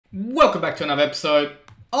Welcome back to another episode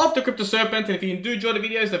of the Crypto Serpent, and if you do enjoy the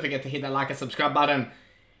videos, don't forget to hit that like and subscribe button.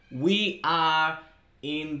 We are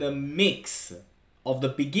in the mix of the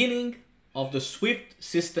beginning of the SWIFT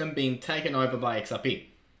system being taken over by Xrp.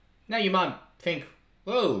 Now you might think,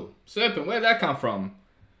 whoa, Serpent, where'd that come from?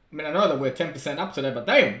 I mean, I know that we're 10% up today, but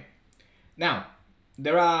damn. Now,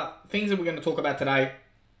 there are things that we're going to talk about today,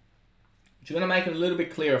 which are going to make it a little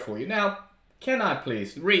bit clearer for you. Now, can I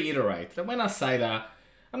please reiterate that when I say that,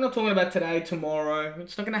 I'm not talking about today, tomorrow.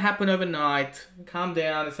 It's not going to happen overnight. Calm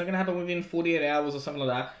down. It's not going to happen within 48 hours or something like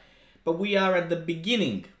that. But we are at the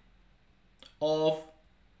beginning of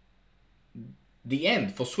the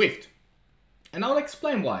end for SWIFT. And I'll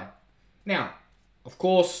explain why. Now, of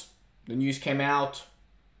course, the news came out.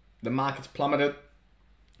 The markets plummeted.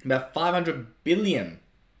 About 500 billion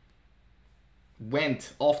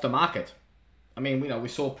went off the market. I mean, we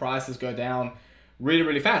saw prices go down really,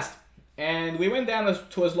 really fast. And we went down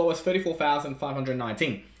to as low as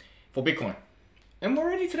 34,519 for Bitcoin. And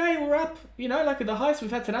already today we're up, like the highest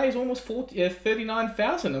we've had today is almost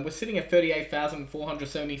 39,000. And we're sitting at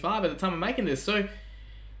 38,475 at the time of making this. So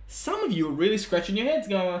some of you are really scratching your heads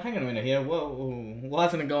going, hang on a minute here, whoa, why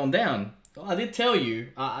hasn't it gone down? Well, I did tell you,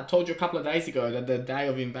 I told you a couple of days ago that the day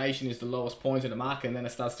of invasion is the lowest point in the market, and then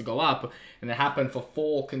it starts to go up. And it happened for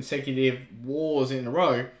 4 consecutive wars in a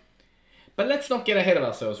row. But let's not get ahead of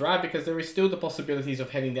ourselves, right? Because there is still the possibilities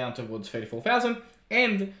of heading down towards 34,000.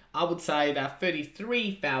 And I would say that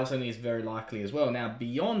 33,000 is very likely as well. Now,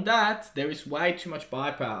 beyond that, there is way too much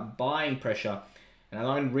buying pressure. And I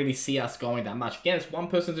don't really see us going that much. Again, it's one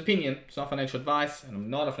person's opinion. It's not financial advice. And I'm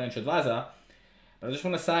not a financial advisor. But I just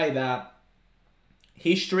want to say that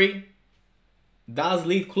history does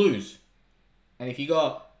leave clues. And if you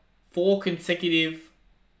got 4 consecutive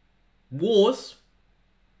wars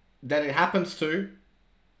that it happens to,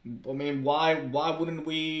 I mean, why wouldn't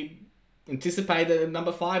we anticipate that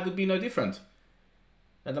number 5 would be no different?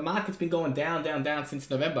 Now, the market's been going down since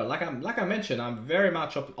November. Like I mentioned, I'm very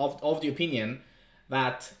much of the opinion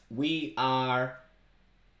that we are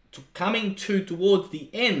coming towards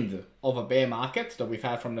the end of a bear market that we've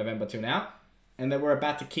had from November to now, and that we're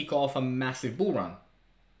about to kick off a massive bull run.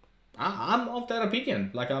 I'm of that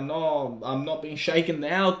opinion. Like, I'm not being shaken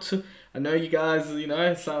out. I know you guys,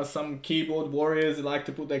 some keyboard warriors like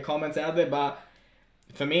to put their comments out there, but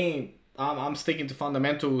for me, I'm sticking to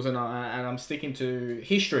fundamentals and I'm sticking to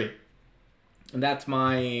history, and that's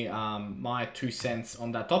my my 2 cents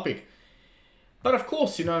on that topic. But of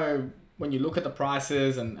course, when you look at the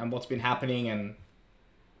prices and what's been happening and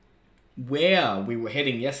where we were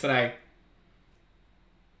heading yesterday,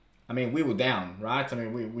 I mean, we were down, right? I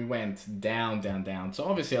mean, we went down. So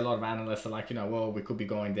obviously a lot of analysts are like, well, we could be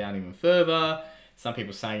going down even further. Some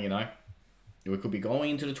people saying, we could be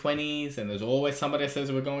going into the 20s. And there's always somebody that says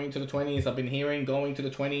we're going into the 20s. I've been hearing going to the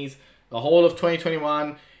 20s the whole of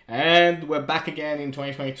 2021. And we're back again in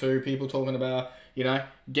 2022. People talking about,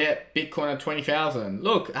 get Bitcoin at 20,000.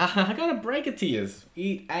 Look, I gotta break it to you.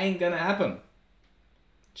 It ain't gonna happen.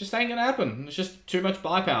 Just ain't gonna happen. It's just too much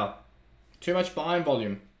buy power. Too much buying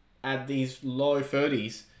volume at these low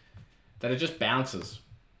 30s that it just bounces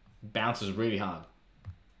really hard.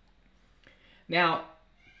 Now,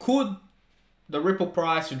 could the Ripple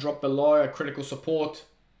price drop below a critical support?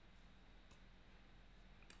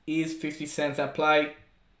 Is 50 cents at play?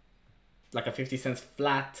 Like a 50 cents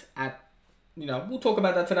flat at, we'll talk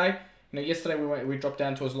about that today. Yesterday we dropped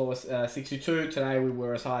down to as low as 62. Today we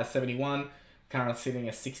were as high as 71. Currently sitting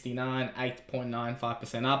at 69,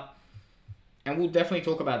 8.95% up. And we'll definitely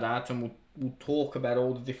talk about that, and we'll talk about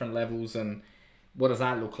all the different levels and what does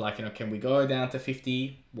that look like. Can we go down to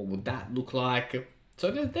 50? What would that look like?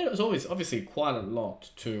 So there's always obviously quite a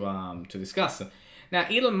lot to discuss. Now,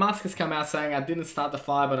 Elon Musk has come out saying, I didn't start the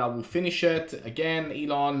fire, but I will finish it. Again,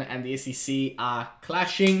 Elon and the SEC are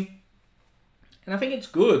clashing. And I think it's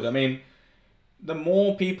good. I mean, the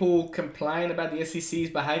more people complain about the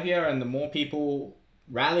SEC's behavior and the more people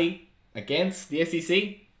rally against the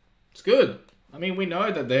SEC, it's good. I mean, we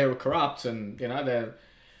know that they're corrupt and,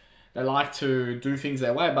 they like to do things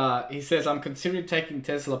their way. But he says, I'm considering taking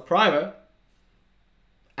Tesla private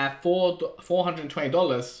at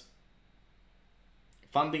 $420,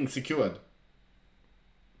 funding secured.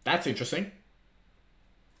 That's interesting.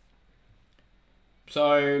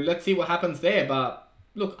 So let's see what happens there. But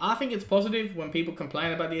look, I think it's positive when people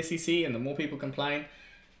complain about the SEC, and the more people complain,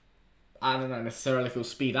 I don't know necessarily if it'll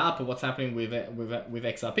speed up or what's happening with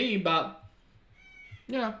XRP, but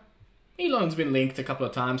Elon's been linked a couple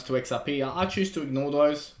of times to XRP. I choose to ignore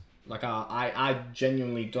those. Like, I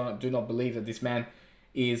genuinely do not believe that this man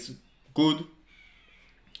is good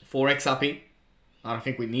for XRP. I don't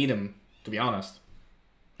think we need him, to be honest.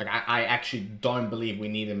 Like, I actually don't believe we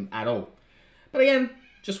need him at all. But again,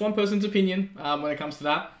 just one person's opinion when it comes to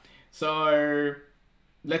that. So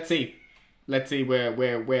let's see. Let's see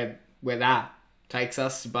where that takes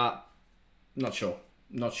us. But not sure.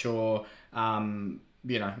 Not sure.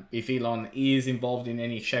 You know, if Elon is involved in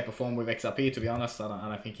any shape or form with XRP, to be honest, I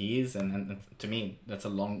don't think he is. And to me, it's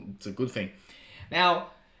a good thing. Now,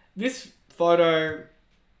 this photo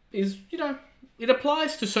is, you know, it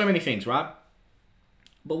applies to so many things, right?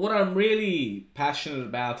 But what I'm really passionate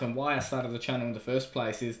about and why I started the channel in the first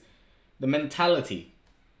place is the mentality,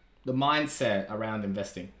 the mindset around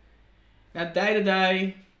investing. Now, day to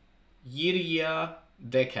day, year to year,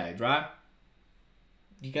 decade, right?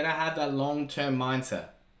 You gotta have that long-term mindset.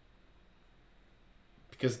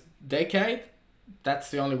 Because decade,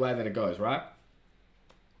 that's the only way that it goes, right?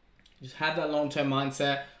 Just have that long-term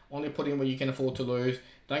mindset. Only put in what you can afford to lose.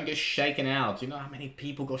 Don't get shaken out. You know how many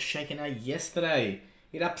people got shaken out yesterday?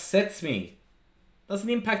 It upsets me. Doesn't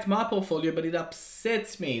impact my portfolio, but it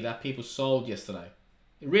upsets me that people sold yesterday.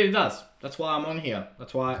 It really does. That's why I'm on here.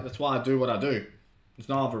 That's why I do what I do. There's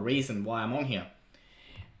no other reason why I'm on here.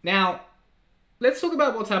 Now, let's talk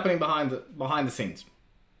about what's happening behind the scenes.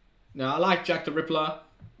 Now, I like Jack the Rippler.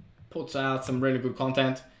 Puts out some really good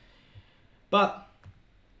content. But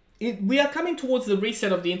we are coming towards the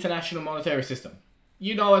reset of the international monetary system.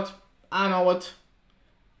 You know it. I know it.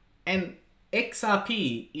 And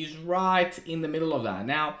XRP is right in the middle of that.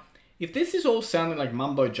 Now, if this is all sounding like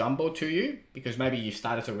mumbo jumbo to you, because maybe you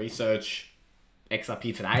started to research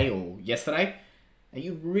XRP today or yesterday, and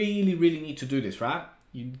you really, really need to do this, right?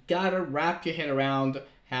 You gotta wrap your head around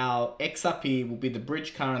how XRP will be the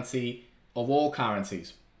bridge currency of all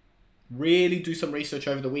currencies. Really do some research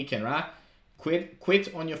over the weekend, right?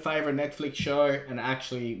 Quit on your favorite Netflix show and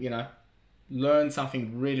actually, you know, learn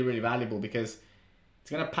something really, really valuable, because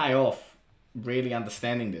it's gonna pay off really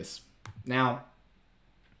understanding this. Now,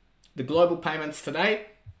 the global payments today,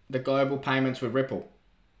 the global payments with Ripple.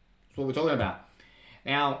 That's what we're talking about.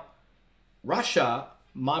 Now, Russia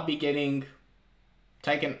might be getting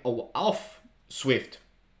taken off SWIFT.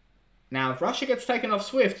 Now, if Russia gets taken off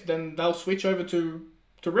SWIFT, then they'll switch over to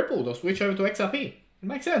Ripple. They'll switch over to XRP. It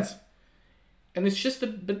makes sense. And it's just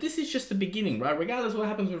but this is just the beginning, right? Regardless of what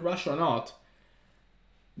happens with Russia or not,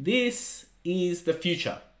 this is the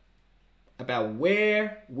future about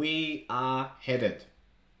where we are headed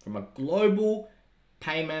from a global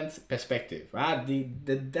payments perspective, right?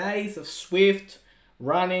 The days of SWIFT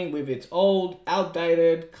running with its old,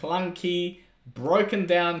 outdated, clunky, broken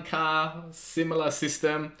down car, similar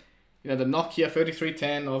system, you know, the Nokia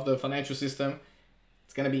 3310 of the financial system,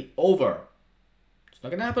 it's going to be over. It's not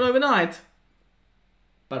going to happen overnight,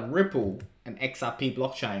 but Ripple and XRP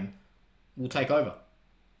blockchain will take over.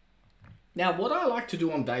 Now, what I like to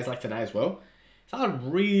do on days like today as well, is I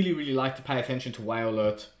really, really like to pay attention to Whale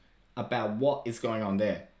Alert about what is going on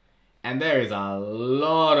there. And there is a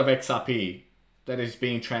lot of XRP that is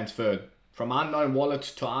being transferred from unknown wallet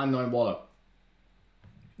to unknown wallet.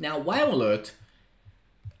 Now, Whale Alert,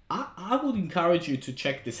 I would encourage you to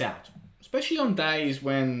check this out, especially on days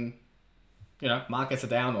when, you know, markets are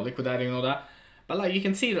down or liquidating and all that. But like, you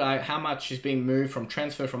can see like how much is being moved from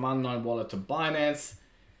transfer from unknown wallet to Binance.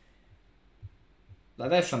 Like,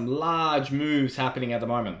 there's some large moves happening at the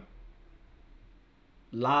moment.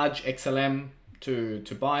 Large XLM to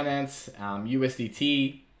Binance,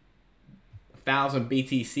 USDT, 1,000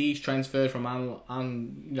 BTCs transferred from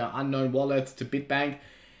unknown wallets to Bitbank.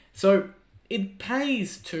 So it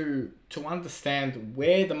pays to understand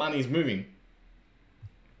where the money is moving.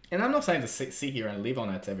 And I'm not saying to sit here and live on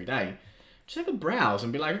it every day. Just have a browse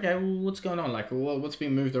and be like, okay, well, what's going on? Like, what's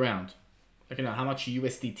being moved around? Like, you know, how much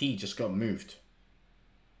USDT just got moved?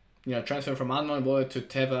 You know, transfer from unknown wallet to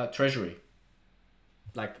Tether Treasury.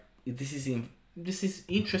 Like, this is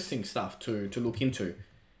interesting stuff to look into.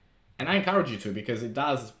 And I encourage you to, because it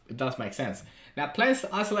does make sense. Now, plans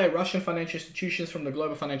to isolate Russian financial institutions from the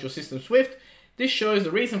global financial system SWIFT. This shows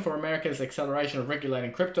the reason for America's acceleration of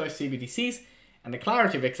regulating crypto CBDCs and the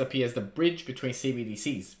clarity of XRP as the bridge between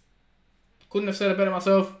CBDCs. Couldn't have said it better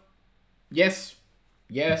myself. Yes,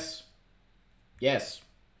 yes, yes,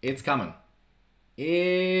 it's coming.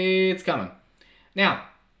 It's coming. Now,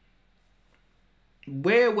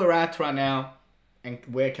 where we're at right now, and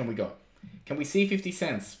where can we go? Can we see 50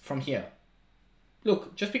 cents from here?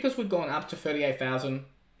 Look, just because we've gone up to 38,000,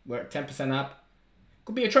 we're at 10% up,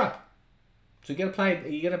 could be a trap. So you gotta play,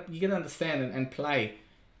 you gotta understand and play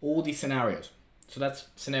all these scenarios. So that's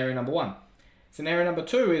scenario number one. Scenario number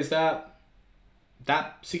two is that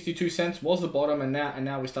 62 cents was the bottom, and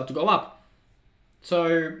now we start to go up.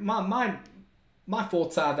 So my my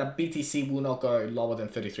thoughts are that BTC will not go lower than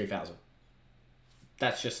 33,000.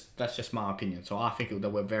 That's just my opinion. So I think that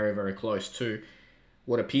we're very, very close to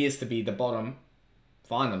what appears to be the bottom,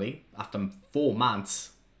 finally, after 4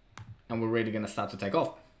 months, and we're really going to start to take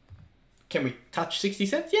off. Can we touch 60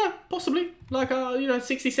 cents? Yeah, possibly. Like,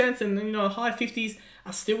 60 cents and, high 50s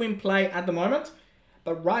are still in play at the moment.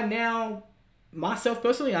 But right now, myself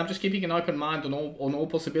personally, I'm just keeping an open mind on all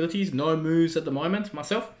possibilities. No moves at the moment,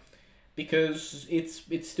 myself, because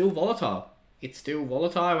it's still volatile. It's still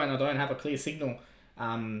volatile, and I don't have a clear signal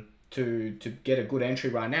to get a good entry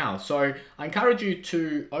right now. So I encourage you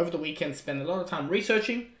to, over the weekend, spend a lot of time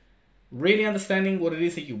researching, really understanding what it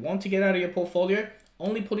is that you want to get out of your portfolio,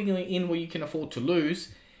 only putting it in where you can afford to lose,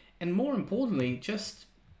 and more importantly, just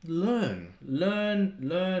learn.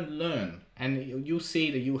 And you'll see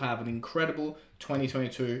that you have an incredible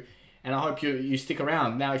 2022, and I hope you stick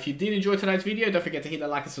around. Now, if you did enjoy today's video, don't forget to hit that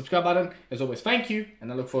like and subscribe button. As always, thank you,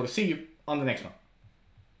 and I look forward to seeing you on the next one.